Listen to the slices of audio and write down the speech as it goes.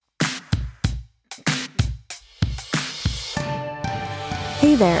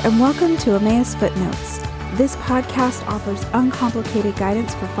Hey there, and welcome to Emmaus Footnotes. This podcast offers uncomplicated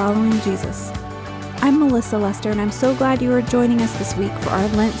guidance for following Jesus. I'm Melissa Lester, and I'm so glad you are joining us this week for our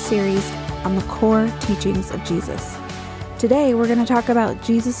Lent series on the core teachings of Jesus. Today, we're going to talk about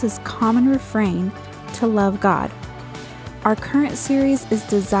Jesus' common refrain to love God. Our current series is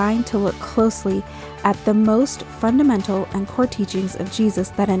designed to look closely at the most fundamental and core teachings of Jesus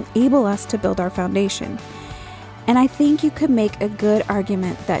that enable us to build our foundation. And I think you could make a good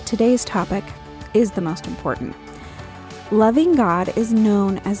argument that today's topic is the most important. Loving God is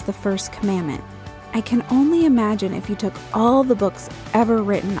known as the first commandment. I can only imagine if you took all the books ever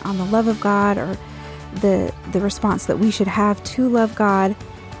written on the love of God or the response that we should have to love God,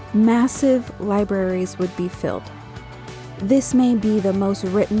 massive libraries would be filled. This may be the most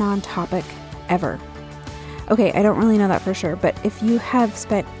written on topic ever. Okay, I don't really know that for sure, but if you have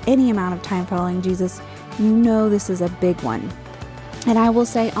spent any amount of time following Jesus, you know this is a big one. And I will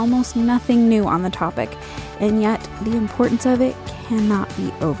say almost nothing new on the topic, and yet the importance of it cannot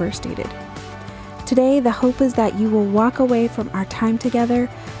be overstated. Today, the hope is that you will walk away from our time together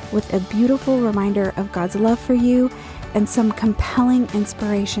with a beautiful reminder of God's love for you and some compelling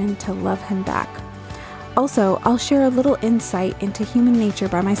inspiration to love Him back. Also, I'll share a little insight into human nature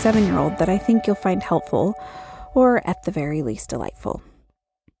by my 7-year-old that I think you'll find helpful, or at the very least delightful.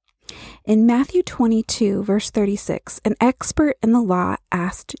 In Matthew 22, verse 36, an expert in the law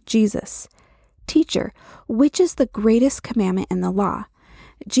asked Jesus, "Teacher, which is the greatest commandment in the law?"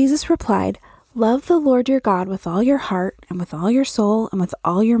 Jesus replied, "Love the Lord your God with all your heart and with all your soul and with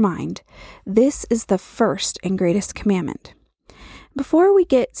all your mind. This is the first and greatest commandment." Before we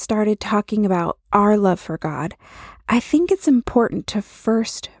get started talking about our love for God, I think it's important to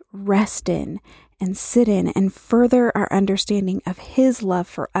first rest in and sit in and further our understanding of His love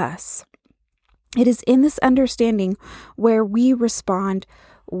for us. It is in this understanding where we respond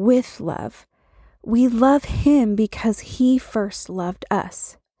with love. We love Him because He first loved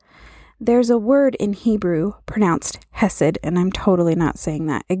us. There's a word in Hebrew pronounced hesed, and I'm totally not saying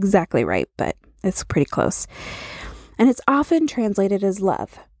that exactly right, but it's pretty close. And it's often translated as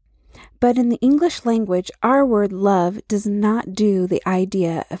love. But in the English language, our word love does not do the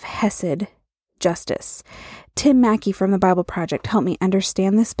idea of hesed justice. Tim Mackey from the Bible Project helped me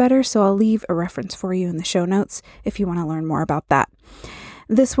understand this better, so I'll leave a reference for you in the show notes if you want to learn more about that.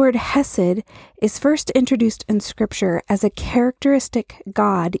 This word hesed is first introduced in Scripture as a characteristic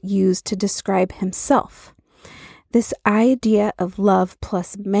God used to describe Himself. This idea of love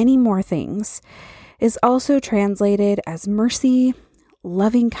plus many more things is also translated as mercy,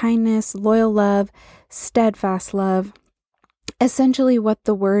 loving kindness, loyal love, steadfast love. Essentially, what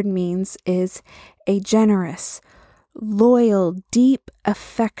the word means is a generous, loyal, deep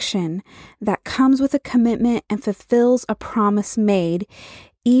affection that comes with a commitment and fulfills a promise made,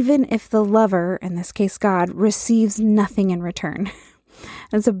 even if the lover, in this case God, receives nothing in return.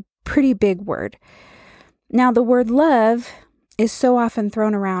 That's a pretty big word. Now, the word love is so often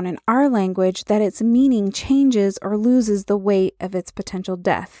thrown around in our language that its meaning changes or loses the weight of its potential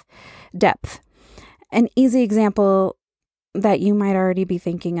depth. An easy example that you might already be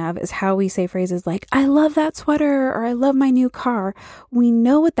thinking of is how we say phrases like, "I love that sweater," or "I love my new car." We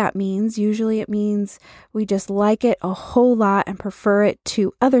know what that means. Usually it means we just like it a whole lot and prefer it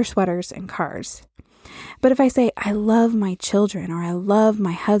to other sweaters and cars. But if I say, "I love my children," or "I love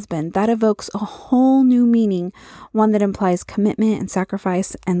my husband," that evokes a whole new meaning, one that implies commitment and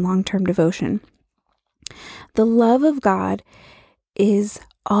sacrifice and long-term devotion. The love of God is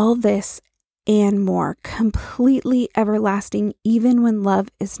all this and more, completely everlasting, even when love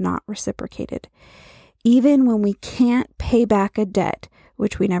is not reciprocated. Even when we can't pay back a debt,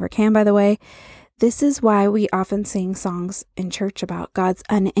 which we never can, by the way. This is why we often sing songs in church about God's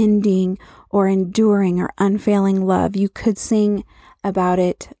unending or enduring or unfailing love. You could sing about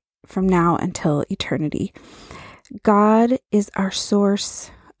it from now until eternity. God is our source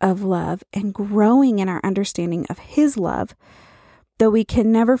of love, and growing in our understanding of His love, though we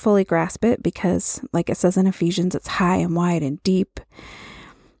can never fully grasp it because, like it says in Ephesians, it's high and wide and deep.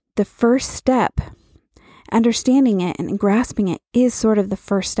 The first step, understanding it and grasping it, is sort of the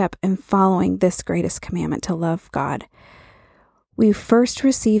first step in following this greatest commandment to love God. We first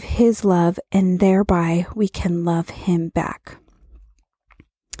receive His love, and thereby we can love Him back.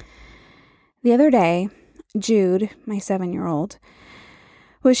 The other day, Jude, my 7-year-old,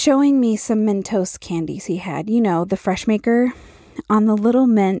 was showing me some Mentos candies he had. You know, the Fresh Maker. On the little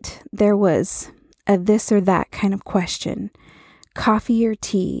mint, there was a this or that kind of question. Coffee or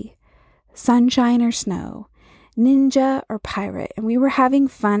tea? Sunshine or snow? Ninja or pirate? And we were having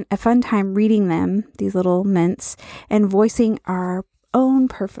a fun time reading them, these little mints, and voicing our own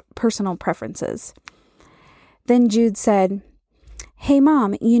personal preferences. Then Jude said, "Hey,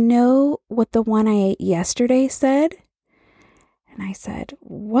 Mom, you know what the one I ate yesterday said?" And I said,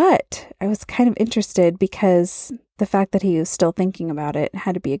 "What?" I was kind of interested because the fact that he was still thinking about it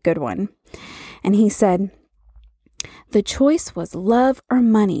had to be a good one. And he said, "The choice was love or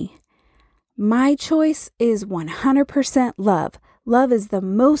money. My choice is 100% love. Love is the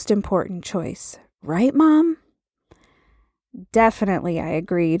most important choice. Right, Mom?" "Definitely," I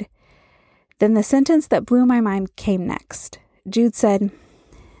agreed. Then the sentence that blew my mind came next. Jude said,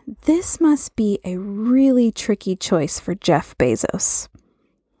 "This must be a really tricky choice for Jeff Bezos."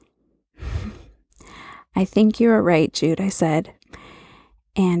 "I think you are right, Jude," I said.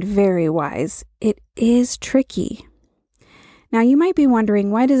 "And very wise. It is tricky." Now, you might be wondering,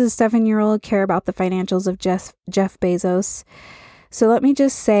 why does a 7-year-old care about the financials of Jeff Bezos? So let me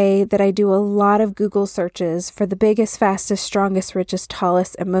just say that I do a lot of Google searches for the biggest, fastest, strongest, richest,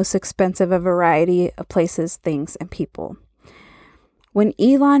 tallest, and most expensive a variety of places, things, and people. When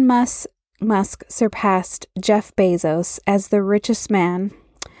Elon Musk surpassed Jeff Bezos as the richest man,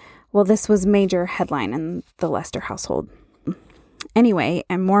 well, this was major headline in the Lester household. Anyway,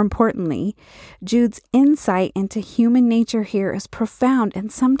 and more importantly, Jude's insight into human nature here is profound,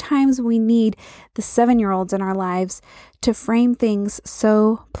 and sometimes we need the 7-year-olds in our lives to frame things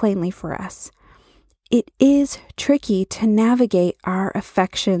so plainly for us. It is tricky to navigate our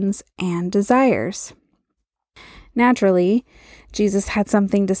affections and desires. Naturally, Jesus had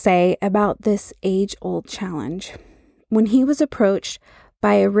something to say about this age-old challenge. When he was approached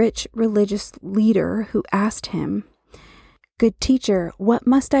by a rich religious leader who asked him, "Good teacher, what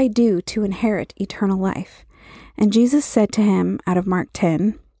must I do to inherit eternal life?" And Jesus said to him out of Mark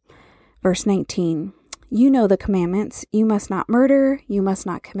 10, verse 19, "You know the commandments. You must not murder. You must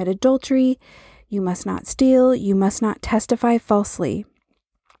not commit adultery. You must not steal. You must not testify falsely.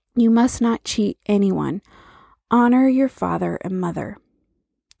 You must not cheat anyone. Honor your father and mother."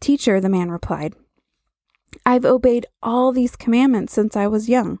 "Teacher," the man replied, "I've obeyed all these commandments since I was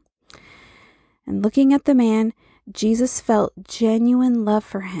young." And looking at the man, Jesus felt genuine love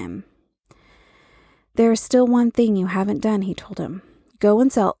for him. "There is still one thing you haven't done," he told him. "Go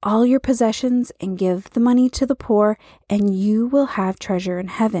and sell all your possessions and give the money to the poor, and you will have treasure in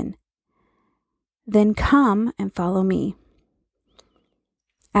heaven. Then come and follow me."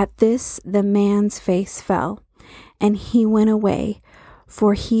 At this, the man's face fell, and he went away,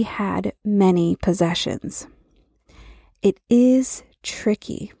 for he had many possessions. It is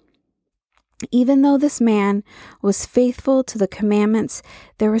tricky. Even though this man was faithful to the commandments,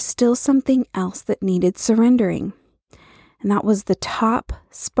 there was still something else that needed surrendering. And that was the top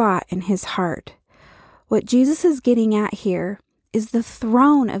spot in his heart. What Jesus is getting at here is the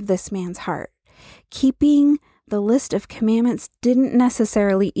throne of this man's heart. Keeping the list of commandments didn't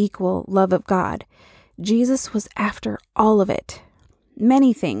necessarily equal love of God. Jesus was after all of it.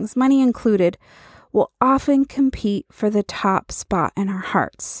 Many things, money included, will often compete for the top spot in our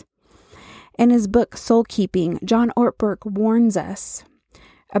hearts. In his book, Soul Keeping, John Ortberg warns us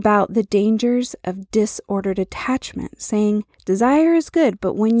about the dangers of disordered attachment, saying, "Desire is good,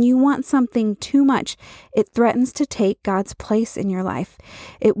 but when you want something too much, it threatens to take God's place in your life.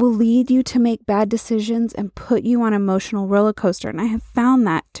 It will lead you to make bad decisions and put you on an emotional roller coaster." And I have found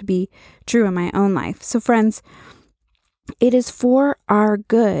that to be true in my own life. So friends, it is for our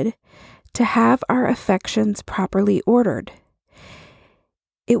good to have our affections properly ordered.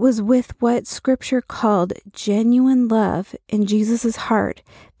 It was with what Scripture called genuine love in Jesus' heart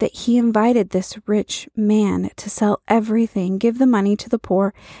that he invited this rich man to sell everything, give the money to the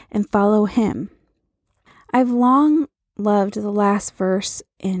poor, and follow him. I've long loved the last verse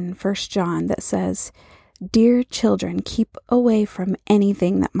in 1 John that says, "Dear children, keep away from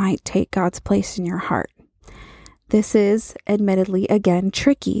anything that might take God's place in your heart." This is, admittedly, again,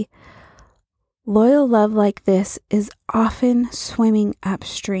 tricky. Loyal love like this is often swimming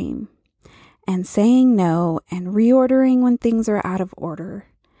upstream and saying no and reordering when things are out of order.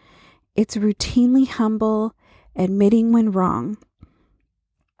 It's routinely humble, admitting when wrong.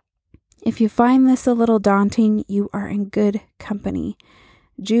 If you find this a little daunting, you are in good company.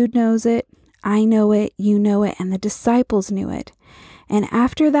 Jude knows it, I know it, you know it, and the disciples knew it. And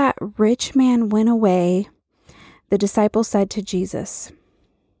after that rich man went away, the disciples said to Jesus,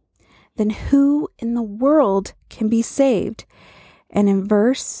 "Then who in the world can be saved?" And in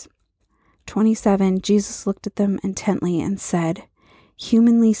verse 27, Jesus looked at them intently and said,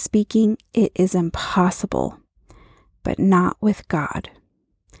 "Humanly speaking, it is impossible, but not with God.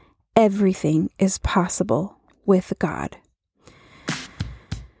 Everything is possible with God."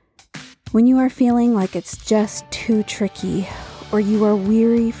 When you are feeling like it's just too tricky, or you are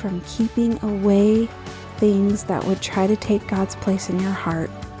weary from keeping away things that would try to take God's place in your heart,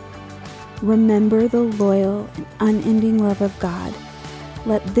 remember the loyal and unending love of God.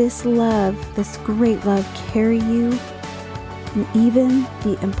 Let this love, this great love, carry you, and even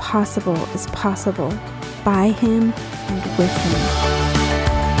the impossible is possible by Him and with Him.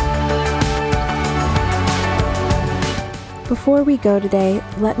 Before we go today,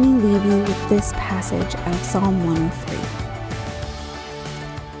 let me leave you with this passage out of Psalm 103.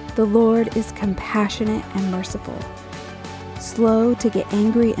 The Lord is compassionate and merciful, slow to get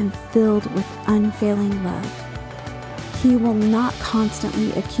angry and filled with unfailing love. He will not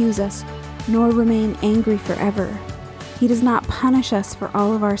constantly accuse us, nor remain angry forever. He does not punish us for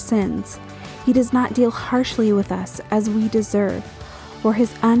all of our sins. He does not deal harshly with us as we deserve, for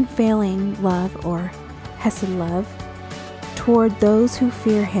His unfailing love, or Hesed love, toward those who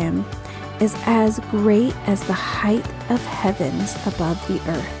fear Him is as great as the height of heavens above the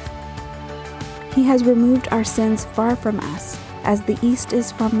earth. He has removed our sins far from us, as the east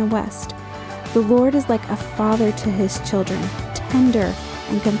is from the west. The Lord is like a father to His children, tender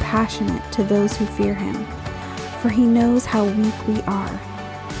and compassionate to those who fear Him. For He knows how weak we are.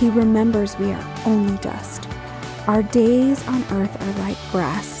 He remembers we are only dust. Our days on earth are like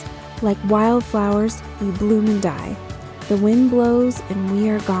grass. Like wildflowers, we bloom and die. The wind blows and we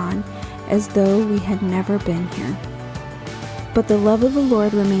are gone, as though we had never been here. But the love of the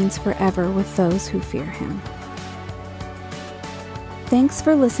Lord remains forever with those who fear Him. Thanks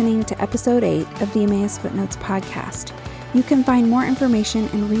for listening to episode 8 of the Emmaus Footnotes podcast. You can find more information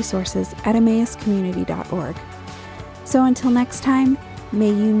and resources at emmauscommunity.org. So until next time, may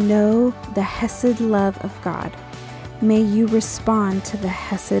you know the Hesed love of God. May you respond to the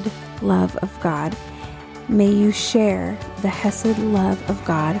Hesed love of God. May you share the Hesed love of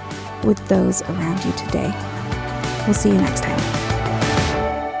God with those around you today. We'll see you next time.